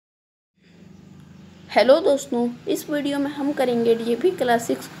Hello दोस्तों, इस video में हम करेंगे DAV class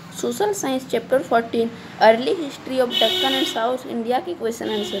 6 social science chapter 14 early history of Deccan and south India की question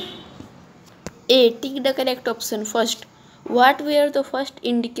answer. A, tick the correct option. First, what where the first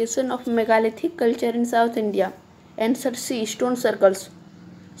indication of megalithic culture in south India? Answer C, stone circles.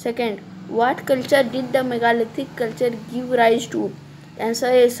 Second, what culture did the megalithic culture give rise to?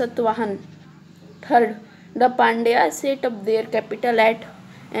 Answer A, Satavahana. Third, the Pandya set up their capital eight?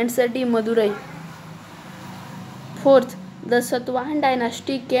 Answer D, Madurai. Fourth, the Satavahan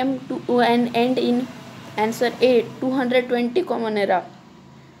dynasty came to an end in? Answer A, 220 Common Era.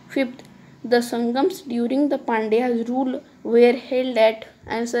 Fifth, the Sangams during the Pandya's rule were held at?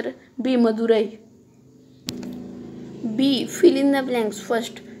 Answer B, Madurai. B, fill in the blanks.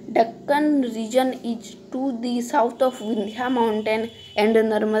 First, Deccan region is to the south of Vindhya mountain and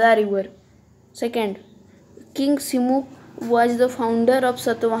Narmada river. Second, King Simuk was the founder of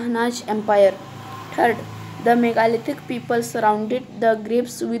Satavahana's empire. Third, the megalithic people surrounded the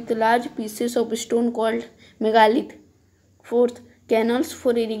graves with large pieces of stone called megalith. Fourth, canals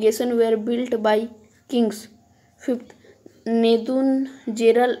for irrigation were built by kings. Fifth, Nedun,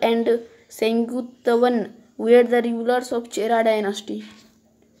 Jeral and Sengutawan were the rulers of Chera dynasty.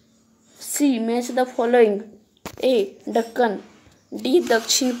 C, match the following. A, Deccan. D,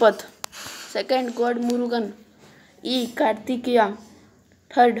 Dakshinpath. Second, God Murugan. E, Kartikeya.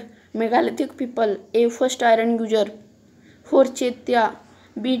 Third, megalithic people. A, first iron user. Fourth, Chaitya.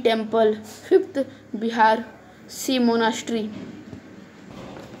 B, temple. Fifth, Bihar. C, monastery.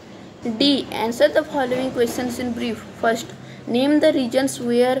 D, answer the following questions in brief. First, name the regions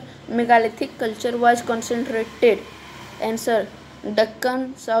where megalithic culture was concentrated. Answer,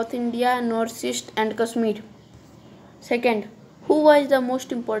 Deccan, South India, Northeast and Kashmir. Second, who was the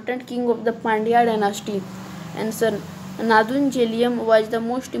most important king of the Pandya dynasty? Answer, Nadunjelium was the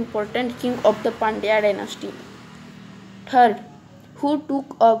most important king of the Pandya dynasty. Third, who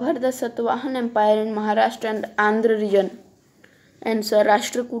took over the Satavahan empire in Maharashtra and Andhra region? Answer,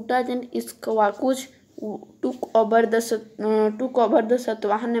 Rashtrakutas and Iskwakus took over the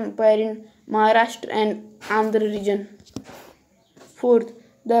Satavahan empire in Maharashtra and Andhra region. Fourth,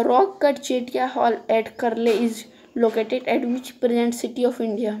 the rock-cut Chaitya Hall at Karle is located at which present city of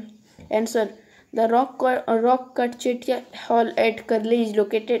India? Answer, the rock-cut Chaitya Hall at Karle is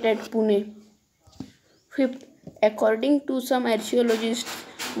located at Pune. Fifth, according to some archaeologists,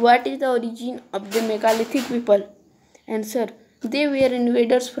 what is the origin of the megalithic people? Answer, they were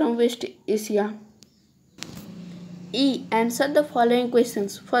invaders from West Asia. E, answer the following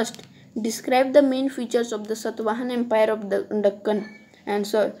questions. First, describe the main features of the Satavahan empire of the Deccan.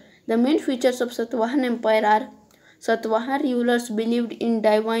 Answer, the main features of Satavahan empire are: Satavahan rulers believed in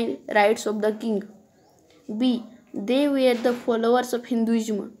divine rights of the king. B, they were the followers of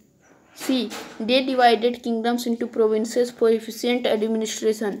Hinduism. C, they divided kingdoms into provinces for efficient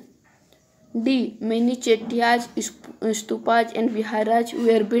administration. D, many chaityas, stupas and viharas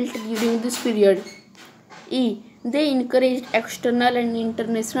were built during this period. E, they encouraged external and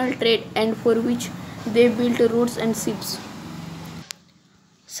international trade and for which they built roads and ships.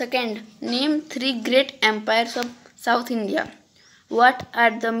 Second, name 3 great empires of South India. What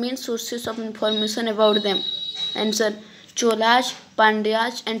are the main sources of information about them? Answer, Cholas,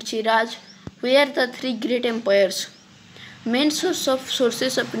 Pandyas and Cheras were the 3 great empires. Main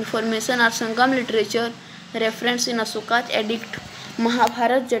sources of information are Sangam literature, reference in Ashoka's edict,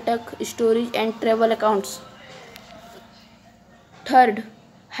 Mahabharat Jatak stories and travel accounts. Third,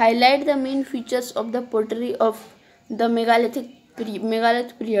 highlight the main features of the pottery of the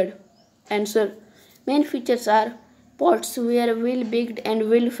megalith period. Answer, main features are: pots were well baked and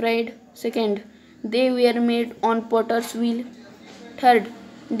well fried. Second, they were made on potter's wheel. Third,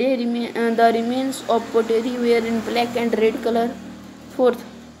 the remains of pottery were in black and red color. Fourth,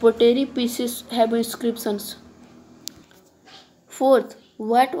 pottery pieces have inscriptions. Fourth,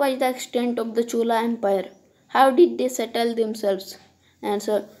 what was the extent of the Chola empire? How did they settle themselves?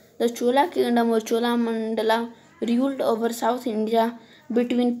 Answer, the Chola kingdom or Chola Mandala ruled over South India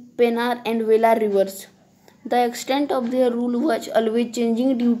between Pennar and Velar rivers. The extent of their rule was always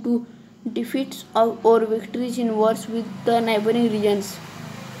changing due to defeats or victories in wars with the neighboring regions.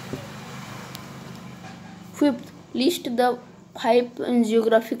 Fifth, list the 5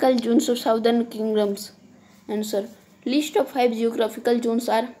 geographical zones of southern kingdoms. Answer, list of 5 geographical zones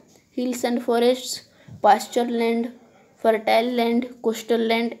are: hills and forests, pasture land, fertile land, coastal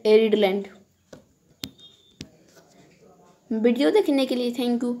land, arid land. Video देखने के लिए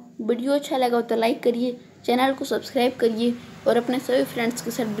thank you. Video अच्छा लगा तो like करिए, channel को subscribe करिए और अपने सभी फ्रेंड्स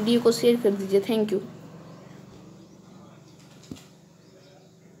के साथ वीडियो को शेयर कर दीजिए। Thank you.